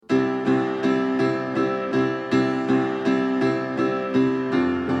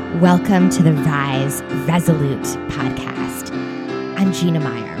Welcome to the Rise Resolute podcast. I'm Gina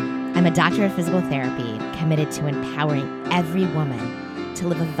Meyer. I'm a doctor of physical therapy committed to empowering every woman to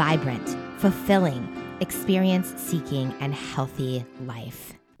live a vibrant, fulfilling, experience-seeking, and healthy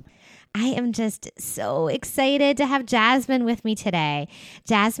life. I am just so excited to have Jasmine with me today.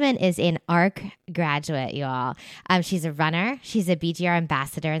 Jasmine is an ARC graduate, y'all. She's a runner. She's a BGR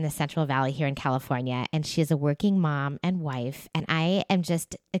ambassador in the Central Valley here in California, and she is a working mom and wife. And I am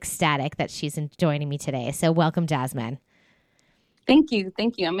just ecstatic that she's joining me today. So welcome, Jasmine. Thank you.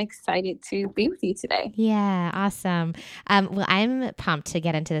 I'm excited to be with you today. Yeah, awesome. Well, I'm pumped to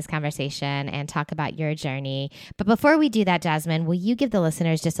get into this conversation and talk about your journey. But before we do that, Jasmine, will you give the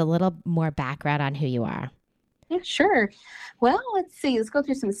listeners just a little more background on who you are? Yeah, sure. Well, let's see. Let's go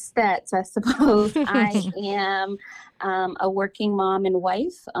through some stats, I suppose. I am a working mom and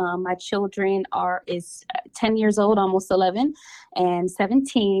wife. My children is 10 years old, almost 11, and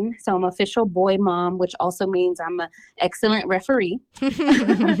 17. So I'm an official boy mom, which also means I'm an excellent referee.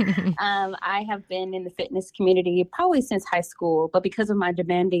 I have been in the fitness community probably since high school, but because of my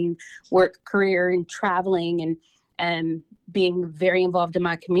demanding work career and traveling and being very involved in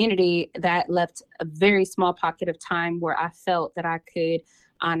my community, that left a very small pocket of time where I felt that I could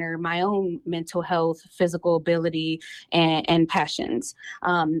honor my own mental health, physical ability, and passions.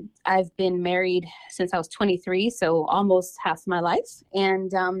 I've been married since I was 23, so almost half my life.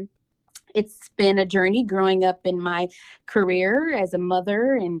 And it's been a journey growing up in my career as a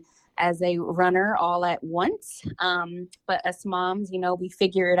mother and as a runner all at once. But us moms, we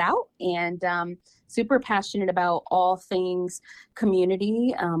figure it out, and super passionate about all things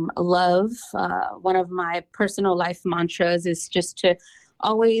community, love. One of my personal life mantras is just to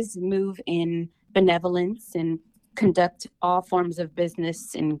always move in benevolence and conduct all forms of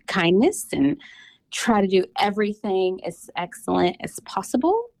business in kindness and try to do everything as excellent as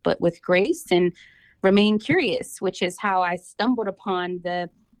possible, but with grace, and remain curious, which is how I stumbled upon the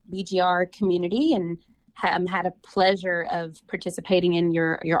BGR community and had a pleasure of participating in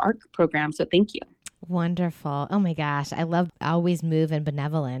your ARC program. So thank you. Wonderful. Oh my gosh. I love always move in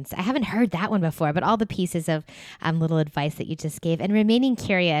benevolence. I haven't heard that one before, but all the pieces of little advice that you just gave, and remaining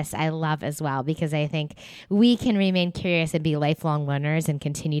curious, I love as well, because I think we can remain curious and be lifelong learners and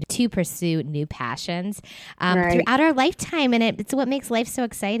continue to pursue new passions throughout our lifetime. And it's what makes life so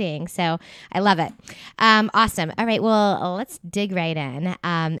exciting. So I love it. Awesome. All right. Well, let's dig right in.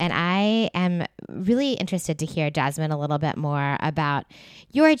 And I am really interested to hear, Jasmine, a little bit more about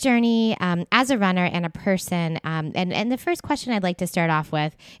your journey as a runner and a person. And the first question I'd like to start off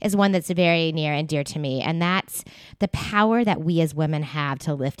with is one that's very near and dear to me, and that's the power that we as women have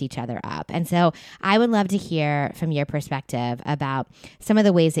to lift each other up. And so I would love to hear from your perspective about some of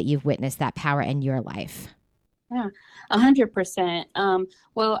the ways that you've witnessed that power in your life. Yeah, 100%.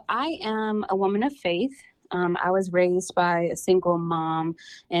 Well, I am a woman of faith. I was raised by a single mom,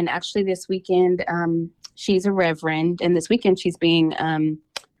 and actually this weekend, she's a reverend, and this weekend she's being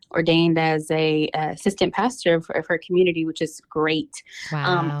ordained as a assistant pastor of her community, which is great.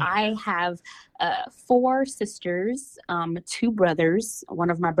 Wow. I have 4 sisters, 2 brothers. One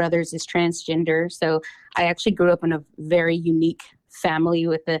of my brothers is transgender, so I actually grew up in a very unique family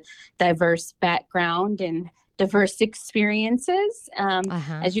with a diverse background and diverse experiences.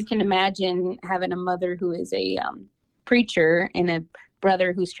 As you can imagine, having a mother who is a preacher and a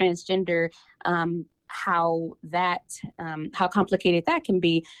brother who's transgender, how complicated that can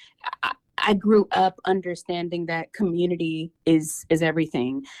be. I grew up understanding that community is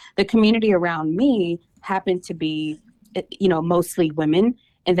everything. The community around me happened to be, mostly women.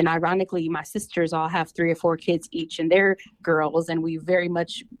 And then ironically, my sisters all have 3 or 4 kids each, and they're girls. And we very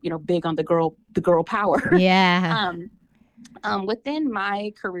much, big on the girl power. Yeah. Within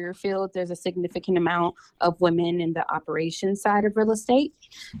my career field, there's a significant amount of women in the operations side of real estate.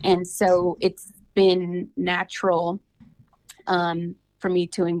 And so it's been natural for me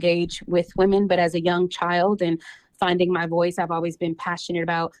to engage with women. But as a young child and finding my voice, I've always been passionate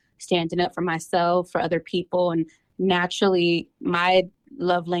about standing up for myself, for other people. And naturally, my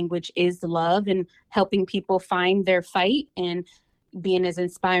love language is love and helping people find their fight and being as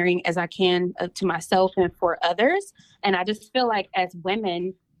inspiring as I can to myself and for others. And I just feel like as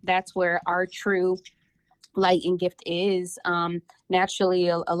women, that's where our true light and gift is. Naturally,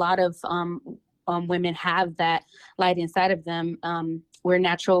 a lot of women have that light inside of them. We're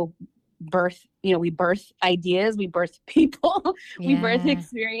natural birth, we birth ideas, we birth people, we birth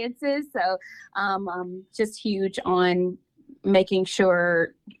experiences. So just huge on making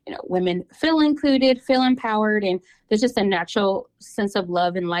sure women feel included, feel empowered, and there's just a natural sense of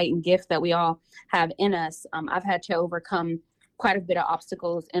love and light and gift that we all have in us. I've had to overcome quite a bit of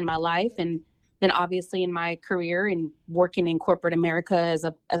obstacles in my life, and then obviously in my career and working in corporate America as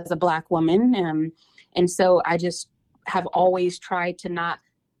a Black woman. And so I just have always tried to not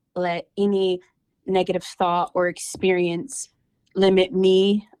let any negative thought or experience limit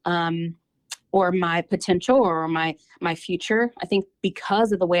me, or my potential or my future. I think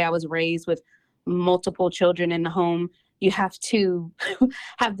because of the way I was raised with multiple children in the home, you have to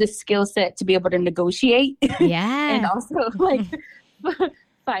have this skill set to be able to negotiate. Yeah. And also like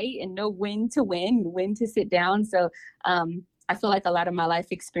fight and know when to win, when to sit down. So I feel like a lot of my life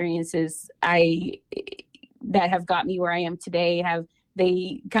experiences that have got me where I am today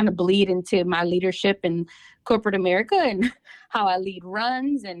they kind of bleed into my leadership in corporate America and how I lead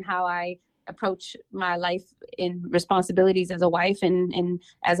runs and how I approach my life and responsibilities as a wife and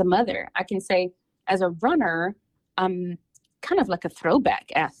as a mother. I can say as a runner, I'm kind of like a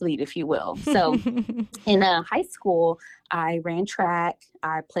throwback athlete, if you will. So in high school, I ran track,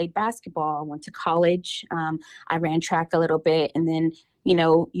 I played basketball, went to college. I ran track a little bit, and then,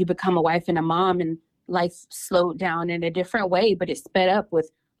 you become a wife and a mom, and life slowed down in a different way, but it sped up with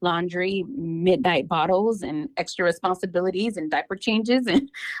laundry, midnight bottles, and extra responsibilities and diaper changes.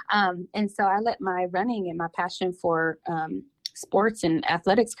 And so I let my running and my passion for sports and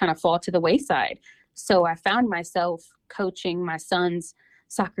athletics kind of fall to the wayside. So I found myself coaching my son's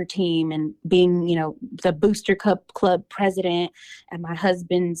soccer team and being, the Booster Club president and my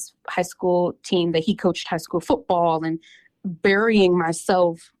husband's high school team that he coached high school football, and burying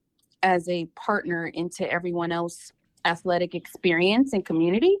myself as a partner into everyone else's athletic experience and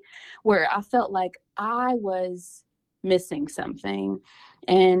community, where I felt like I was missing something.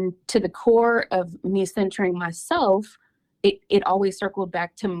 And to the core of me centering myself, it always circled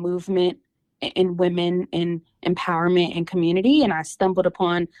back to movement and women and empowerment and community. And I stumbled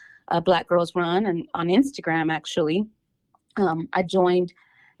upon Black Girls Run and on Instagram, actually. I joined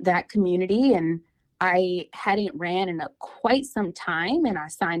that community, and I hadn't ran in quite some time, and I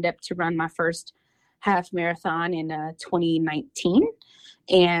signed up to run my first half marathon in 2019.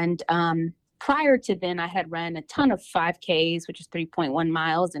 And prior to then, I had run a ton of 5Ks, which is 3.1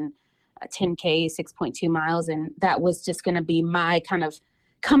 miles, and a 10K, 6.2 miles. And that was just going to be my kind of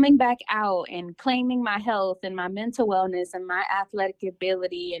coming back out and claiming my health and my mental wellness and my athletic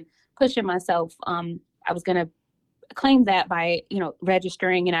ability and pushing myself. I was going to claim that by,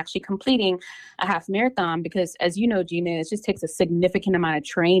 registering and actually completing a half marathon, because as you know, Gina, it just takes a significant amount of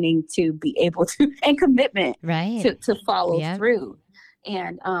training to be able to, and commitment, right, to follow through.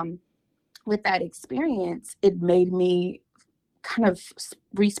 And with that experience, it made me kind of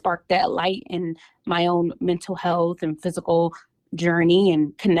re-spark that light in my own mental health and physical journey,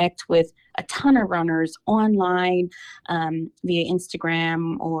 and connect with a ton of runners online, via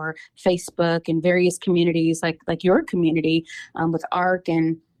Instagram or Facebook, and various communities like your community, with ARC.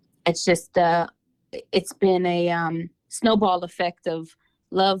 And it's just it's been a snowball effect of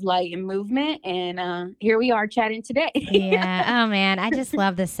love, light, and movement. And here we are chatting today. Yeah. Oh man, I just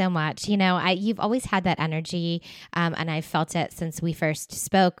love this so much. You've always had that energy, and I've felt it since we first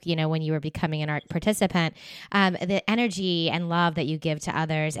spoke. When you were becoming an ARC participant, the energy and love that you give to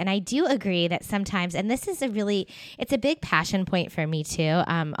others. And I do agree that sometimes, and this is it's a big passion point for me too,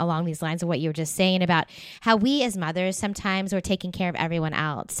 along these lines of what you were just saying about how we as mothers sometimes we're taking care of everyone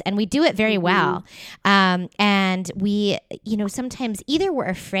else, and we do it very well. And we, sometimes either we're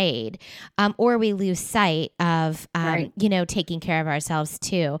afraid, or we lose sight of, Right. Taking care of ourselves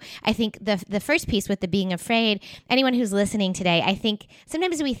too. I think the first piece with the being afraid, anyone who's listening today, I think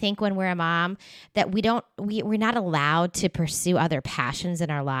sometimes we think when we're a mom that we're not allowed to pursue other passions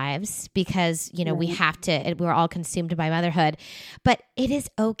in our lives because, we have to, we're all consumed by motherhood, but it is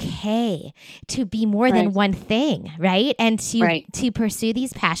okay to be more than one thing, right? And to pursue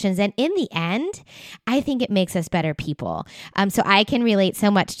these passions. And in the end, I think it makes us better people. So I can relate so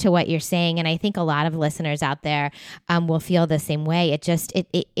much to what you're saying. And I think a lot of listeners out there will feel the same way.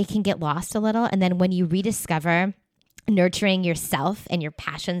 It can get lost a little. And then when you rediscover nurturing yourself and your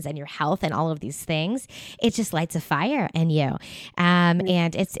passions and your health and all of these things, it just lights a fire in you. And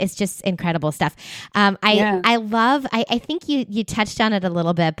it's just incredible stuff. I think you touched on it a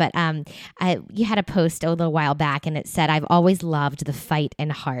little bit, but you had a post a little while back and it said, I've always loved the fight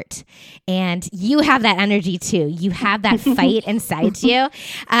and heart. And you have that energy too. You have that fight inside you.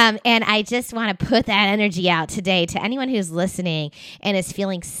 And I just want to put that energy out today to anyone who's listening and is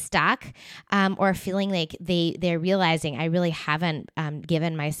feeling stuck, or feeling like they're realizing I really haven't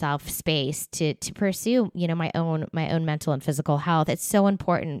given myself space to pursue, my own mental and physical health. It's so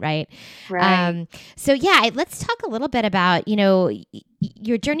important, right? Right. So yeah, let's talk a little bit about,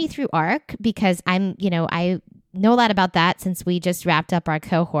 your journey through ARC, because I know a lot about that since we just wrapped up our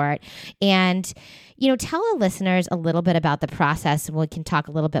cohort. And, tell our listeners a little bit about the process, and we can talk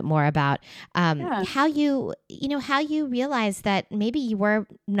a little bit more about how you realized that maybe you were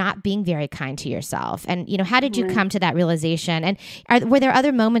not being very kind to yourself. And, how did you come to that realization? And were there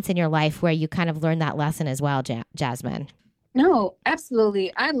other moments in your life where you kind of learned that lesson as well, Jasmine? No,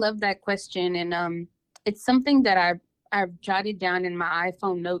 absolutely. I love that question. And it's something that I've jotted down in my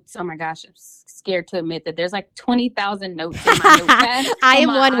iPhone notes. Oh my gosh, I'm scared to admit that there's like 20,000 notes in my notepad. I am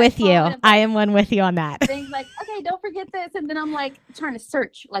one with you. I am one with you on that. Things like, okay, don't forget this. And then I'm like trying to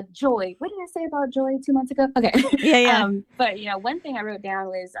search like joy. What did I say about joy 2 months ago? Okay. Yeah. But one thing I wrote down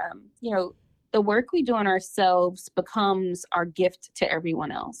was, the work we do on ourselves becomes our gift to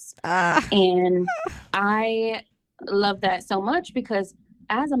everyone else. And I love that so much because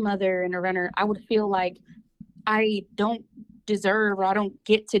as a mother and a runner, I would feel like I don't deserve or I don't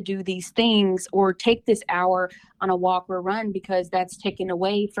get to do these things or take this hour on a walk or run because that's taken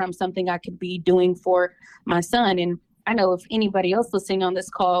away from something I could be doing for my son. And I know if anybody else listening on this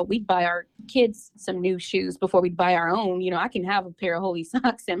call, we'd buy our kids some new shoes before we'd buy our own. I can have a pair of Holy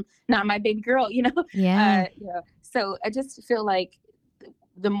socks and not my baby girl, Yeah. So I just feel like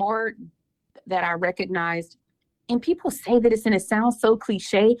the more that I recognized, and people say this and it sounds so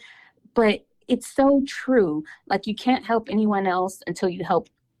cliche, but it's so true. Like you can't help anyone else until you help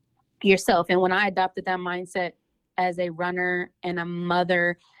yourself. And when I adopted that mindset as a runner and a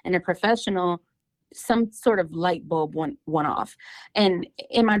mother and a professional, some sort of light bulb went off. And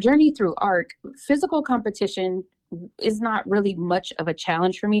in my journey through ARC, physical competition is not really much of a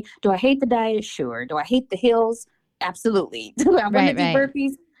challenge for me. Do I hate the diet? Sure. Do I hate the hills? Absolutely. Do I want to do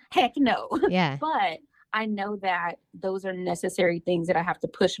burpees? Heck no. Yeah. But I know that those are necessary things that I have to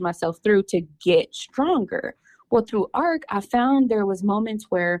push myself through to get stronger. Well, through ARC, I found there was moments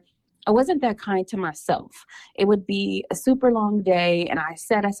where I wasn't that kind to myself. It would be a super long day and I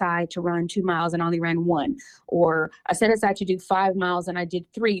set aside to run 2 miles and I only ran 1, or I set aside to do 5 miles and I did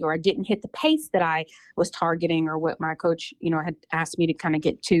 3, or I didn't hit the pace that I was targeting or what my coach, had asked me to kind of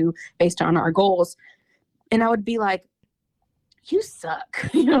get to based on our goals. And I would be like, you suck,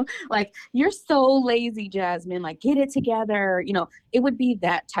 like you're so lazy, Jasmine, like get it together. It would be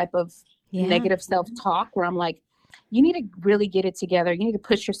that type of negative self-talk where I'm like, you need to really get it together. You need to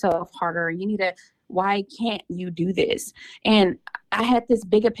push yourself harder. Why can't you do this? And I had this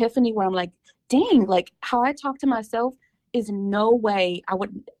big epiphany where I'm like, dang, like how I talk to myself is no way I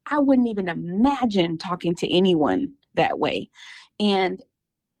wouldn't even imagine talking to anyone that way. And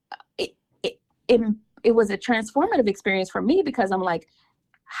it was a transformative experience for me because I'm like,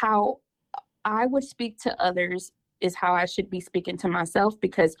 how I would speak to others is how I should be speaking to myself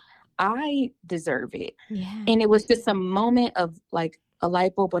because I deserve it. Yeah. And it was just a moment of like a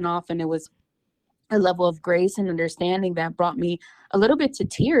light bulb went off, and it was a level of grace and understanding that brought me a little bit to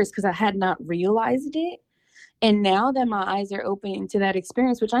tears because I had not realized it. And now that my eyes are open to that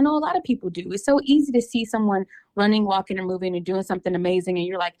experience, which I know a lot of people do, it's so easy to see someone running, walking, or moving and doing something amazing. And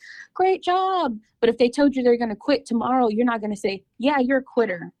you're like, great job. But if they told you they're going to quit tomorrow, you're not going to say, yeah, you're a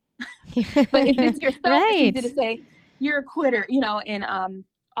quitter. But if it's yourself, it's easy to say, you're a quitter, and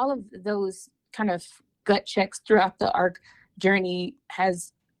all of those kind of gut checks throughout the ARC journey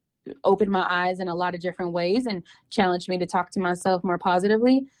has opened my eyes in a lot of different ways and challenged me to talk to myself more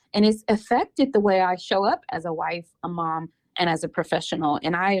positively. And it's affected the way I show up as a wife, a mom, and as a professional.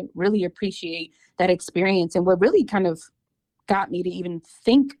 And I really appreciate that experience. And what really kind of got me to even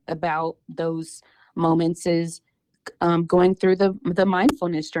think about those moments is going through the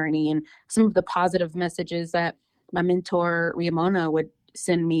mindfulness journey and some of the positive messages that my mentor, Ramona, would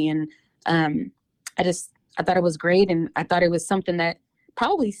send me. And I thought it was great. And I thought it was something that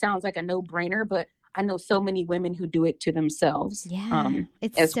probably sounds like a no-brainer, but I know so many women who do it to themselves. Yeah,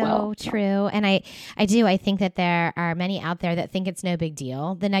 it's so true. And I think that there are many out there that think it's no big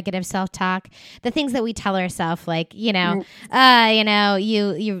deal. The negative self-talk, the things that we tell ourselves, like, you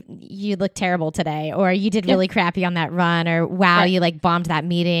look terrible today, or you did really crappy on that run, or wow, you like bombed that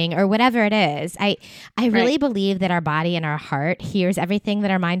meeting, or whatever it is. I really believe that our body and our heart hears everything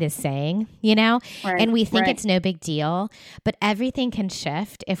that our mind is saying, and we think it's no big deal, but everything can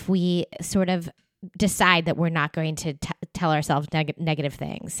shift if we sort of decide that we're not going to tell ourselves negative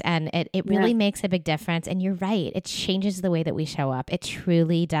things. And it really makes a big difference. And you're right. It changes the way that we show up. It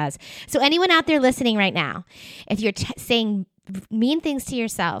truly does. So anyone out there listening right now, if you're saying mean things to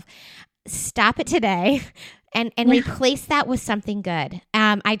yourself, stop it today and replace that with something good.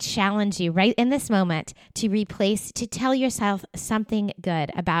 I challenge you right in this moment to tell yourself something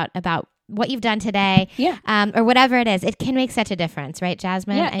good about what you've done today, or whatever it is. It can make such a difference, right,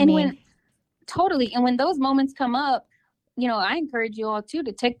 Jasmine? Yeah, Totally. And when those moments come up, I encourage you all too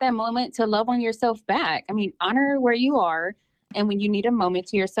to take that moment to love on yourself back. I mean, honor where you are. And when you need a moment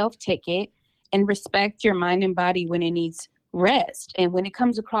to yourself, take it, and respect your mind and body when it needs rest. And when it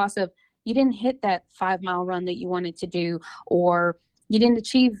comes across of you didn't hit that 5-mile run that you wanted to do, or you didn't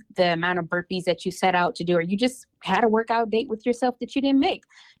achieve the amount of burpees that you set out to do, or you just had a workout date with yourself that you didn't make,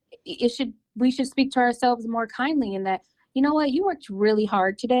 we should speak to ourselves more kindly in that, you know what, you worked really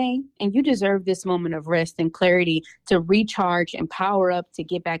hard today and you deserve this moment of rest and clarity to recharge and power up to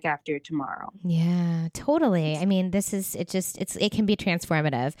get back after it tomorrow. Yeah, totally. I mean, it can be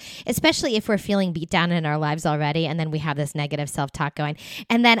transformative, especially if we're feeling beat down in our lives already. And then we have this negative self-talk going.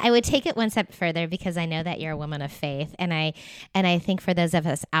 And then I would take it one step further, because I know that you're a woman of faith. And I think for those of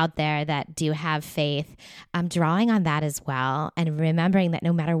us out there that do have faith, drawing on that as well. And remembering that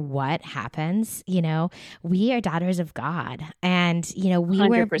no matter what happens, we are daughters of God. And, we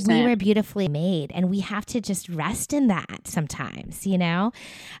were beautifully made, and we have to just rest in that sometimes,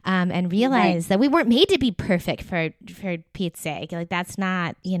 and realize that we weren't made to be perfect for Pete's sake. Like that's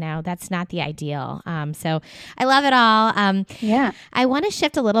not the ideal. So I love it all. Yeah. I want to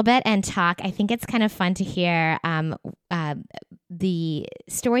shift a little bit and talk. I think it's kind of fun to hear, the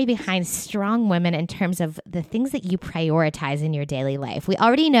story behind strong women in terms of the things that you prioritize in your daily life. We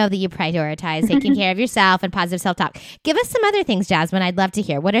already know that you prioritize taking care of yourself and positive self-talk. Give us some other things, Jasmine. I'd love to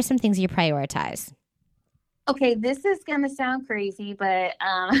hear. What are some things you prioritize? Okay, this is going to sound crazy, but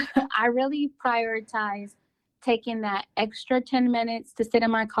I really prioritize taking that extra 10 minutes to sit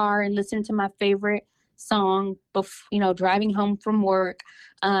in my car and listen to my favorite song, driving home from work,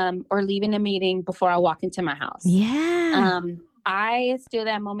 or leaving a meeting before I walk into my house. Yeah. I steal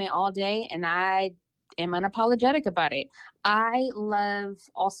that moment all day, and I am unapologetic about it. I love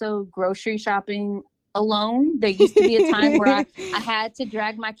also grocery shopping alone. There used to be a time where I had to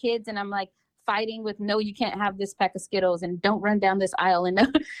drag my kids, and I'm like fighting with, no, you can't have this pack of Skittles, and don't run down this aisle. And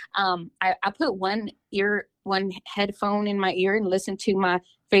I put one headphone in my ear and listen to my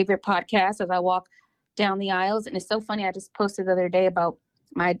favorite podcast as I walk down the aisles. And it's so funny. I just posted the other day about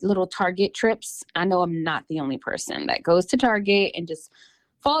my little Target trips. I know I'm not the only person that goes to Target and just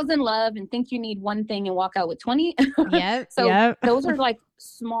falls in love and think you need one thing and walk out with 20. Yep. So those are like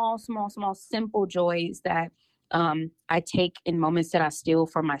small, simple joys that I take in moments that I steal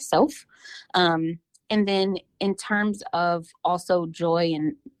for myself. And then in terms of also joy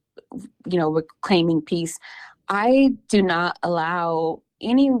and, reclaiming peace, I do not allow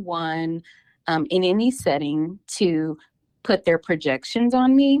anyone in any setting to put their projections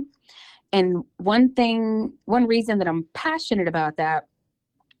on me. And one reason that I'm passionate about that,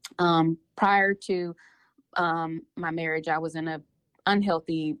 prior to my marriage, I was in a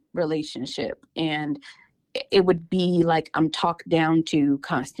unhealthy relationship, and it would be like I'm talked down to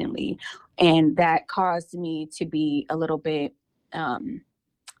constantly. And that caused me to be a little bit,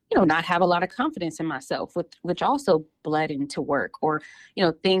 not have a lot of confidence in myself, which also bled into work, or,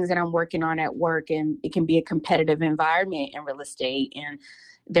 things that I'm working on at work. And it can be a competitive environment in real estate. And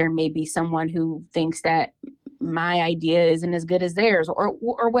there may be someone who thinks that my idea isn't as good as theirs, or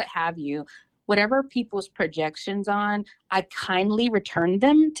what have you. Whatever people's projections on, I kindly return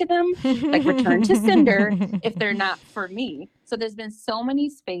them to them, like return to sender if they're not for me. So there's been so many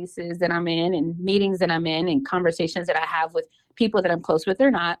spaces that I'm in, and meetings that I'm in, and conversations that I have with people that I'm close with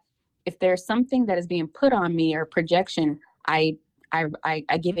or not. If there's something that is being put on me or projection, I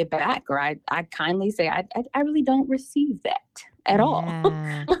give it back, or I kindly say, I really don't receive that at all.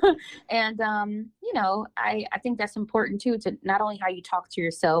 And, I think that's important too, to not only how you talk to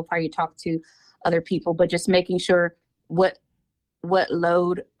yourself, how you talk to other people, but just making sure what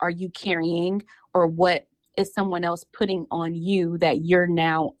load are you carrying, or what is someone else putting on you that you're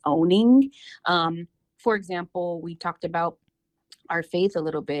now owning. For example, we talked about our faith a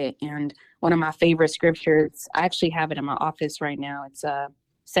little bit, and one of my favorite scriptures, I actually have it in my office right now. It's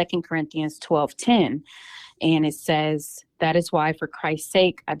 2 Corinthians 12:10. And it says, that is why for Christ's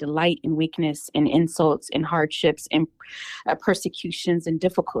sake, I delight in weakness and insults and hardships and persecutions and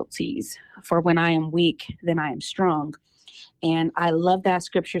difficulties. For when I am weak, then I am strong. And I love that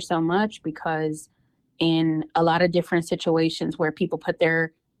scripture so much, because in a lot of different situations where people put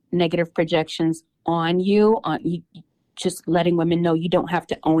their negative projections on you, just letting women know you don't have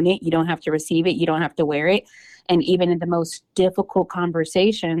to own it. You don't have to receive it. You don't have to wear it. And even in the most difficult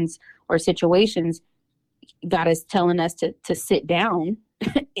conversations or situations, God is telling us to sit down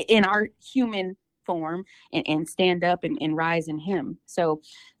in our human form and stand up and rise in him. So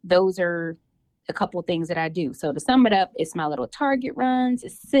those are a couple of things that I do. So to sum it up, it's my little Target runs,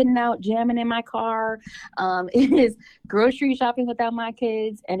 it's sitting out jamming in my car, it is grocery shopping without my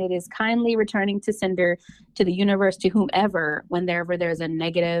kids, and it is kindly returning to sender to the universe, to whomever, whenever there's a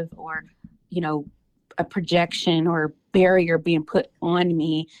negative or, a projection or barrier being put on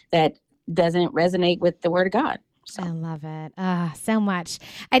me that doesn't resonate with the word of God. So. I love it. So much.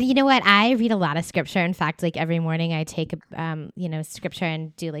 And you know what? I read a lot of scripture. In fact, like every morning I take, scripture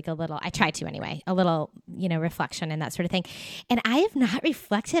and do like I try to anyway, a little, reflection and that sort of thing. And I have not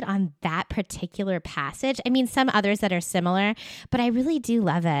reflected on that particular passage. I mean, some others that are similar, but I really do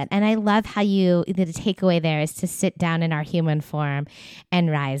love it. And I love how the takeaway there is to sit down in our human form and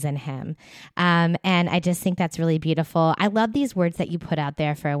rise in him. And I just think that's really beautiful. I love these words that you put out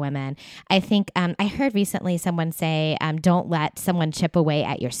there for women. I think I heard recently someone say, don't let someone chip away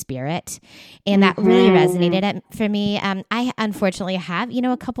at your spirit. And that really resonated for me. I unfortunately have,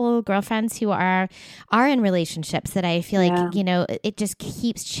 a couple of girlfriends who are in relationships that I feel like, it just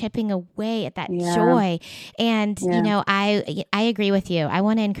keeps chipping away at that joy. And, I agree with you. I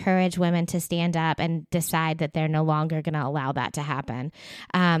want to encourage women to stand up and decide that they're no longer going to allow that to happen.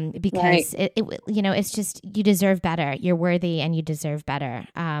 Because it's just, you deserve better. You're worthy and you deserve better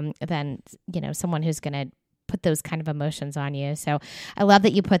than, someone who's going to put those kind of emotions on you. So I love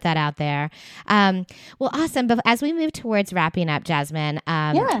that you put that out there. Well, awesome. But as we move towards wrapping up, Jasmine,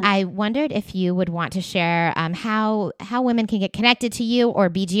 I wondered if you would want to share how women can get connected to you or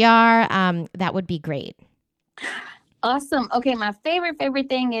BGR. That would be great. Awesome. Okay, my favorite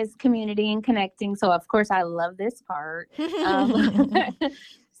thing is community and connecting. So of course I love this part.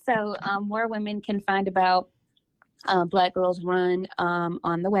 So more women can find about Black Girls Run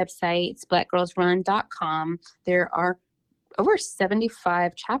on the website. It's blackgirlsrun.com. There are over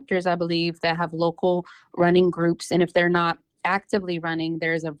 75 chapters, I believe, that have local running groups. And if they're not actively running,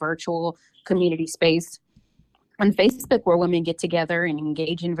 there's a virtual community space on Facebook where women get together and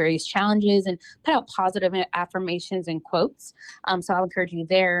engage in various challenges and put out positive affirmations and quotes. So I'll encourage you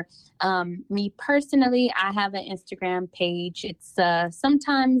there. Me personally, I have an Instagram page. It's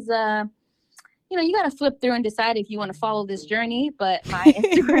sometimes... you got to flip through and decide if you want to follow this journey. But my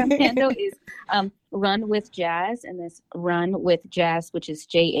Instagram handle is Run with Jazz, and that's Run with Jazz, which is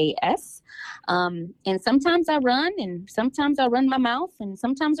JAS. And sometimes I run, and sometimes I run my mouth, and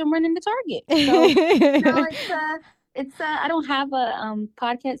sometimes I'm running the Target. So it's I don't have a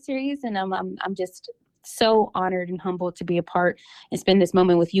podcast series, and I'm just so honored and humbled to be a part and spend this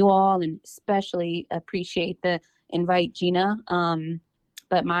moment with you all, and especially appreciate the invite, Gina.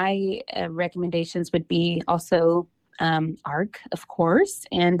 But my recommendations would be also ARC, of course.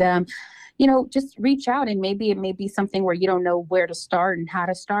 And, just reach out, and maybe it may be something where you don't know where to start and how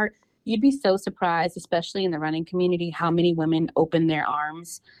to start. You'd be so surprised, especially in the running community, how many women open their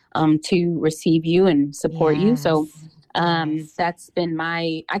arms to receive you and support you. So that's been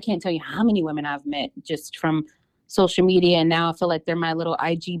I can't tell you how many women I've met just from social media, and now I feel like they're my little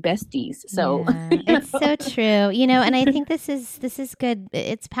IG besties. So it's so true, and I think this is good.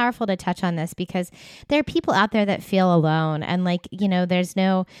 It's powerful to touch on this because there are people out there that feel alone, and there's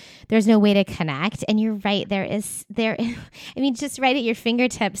no way to connect. And you're right, just right at your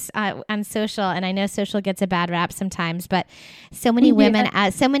fingertips on social. And I know social gets a bad rap sometimes, but so many women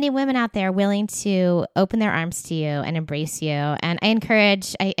out there willing to open their arms to you and embrace you. And I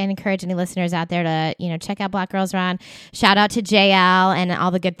encourage any listeners out there to check out Black Girls Run. Shout out to JL and all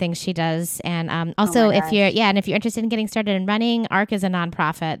the good things she does. And also, if you're interested in getting started in running, ARC is a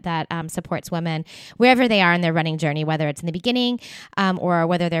nonprofit that supports women wherever they are in their running journey, whether it's in the beginning or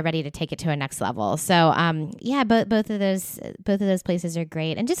whether they're ready to take it to a next level. So both of those places are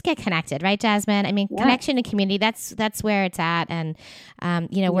great. And just get connected, right, Jasmine? I mean, connection and community, that's where it's at. And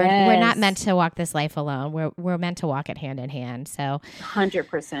we're not meant to walk this life alone. We're meant to walk it hand in hand. So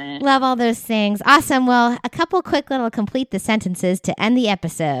 100%. Love all those things. Awesome. Well, a couple quick little complete the sentences to end the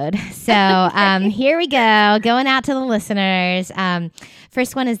episode. So here we go. Going out to the listeners.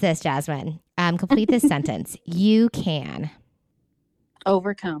 First one is this, Jasmine. Complete this sentence. You can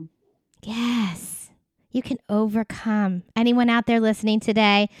overcome. Yes. You can overcome. Anyone out there listening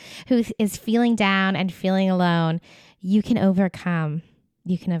today who is feeling down and feeling alone, you can overcome.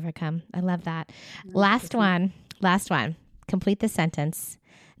 You can overcome. I love that. Last one. Complete the sentence.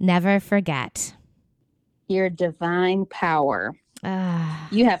 Never forget your divine power.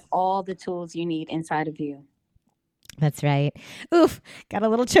 You have all the tools you need inside of you. That's right. Oof, got a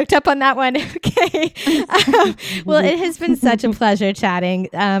little choked up on that one. Okay. Well, it has been such a pleasure chatting.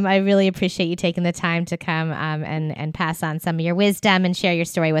 I really appreciate you taking the time to come and pass on some of your wisdom and share your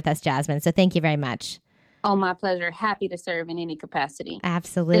story with us, Jasmine. So thank you very much. Oh, my pleasure. Happy to serve in any capacity.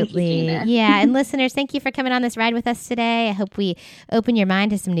 Absolutely. Thank you, Gina. Yeah. And listeners, thank you for coming on this ride with us today. I hope we open your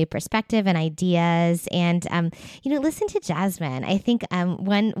mind to some new perspective and ideas. And, listen to Jasmine. I think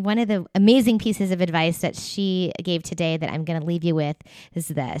one of the amazing pieces of advice that she gave today that I'm going to leave you with is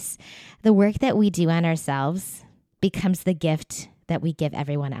this: the work that we do on ourselves becomes the gift that we give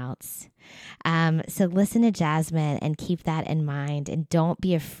everyone else. So listen to Jasmine and keep that in mind, and don't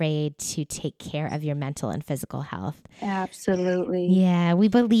be afraid to take care of your mental and physical health. Absolutely. Yeah, we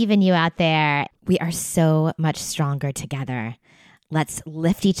believe in you out there. We are so much stronger together. Let's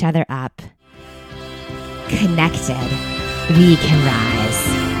lift each other up. Connected, we can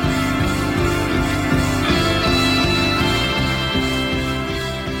rise.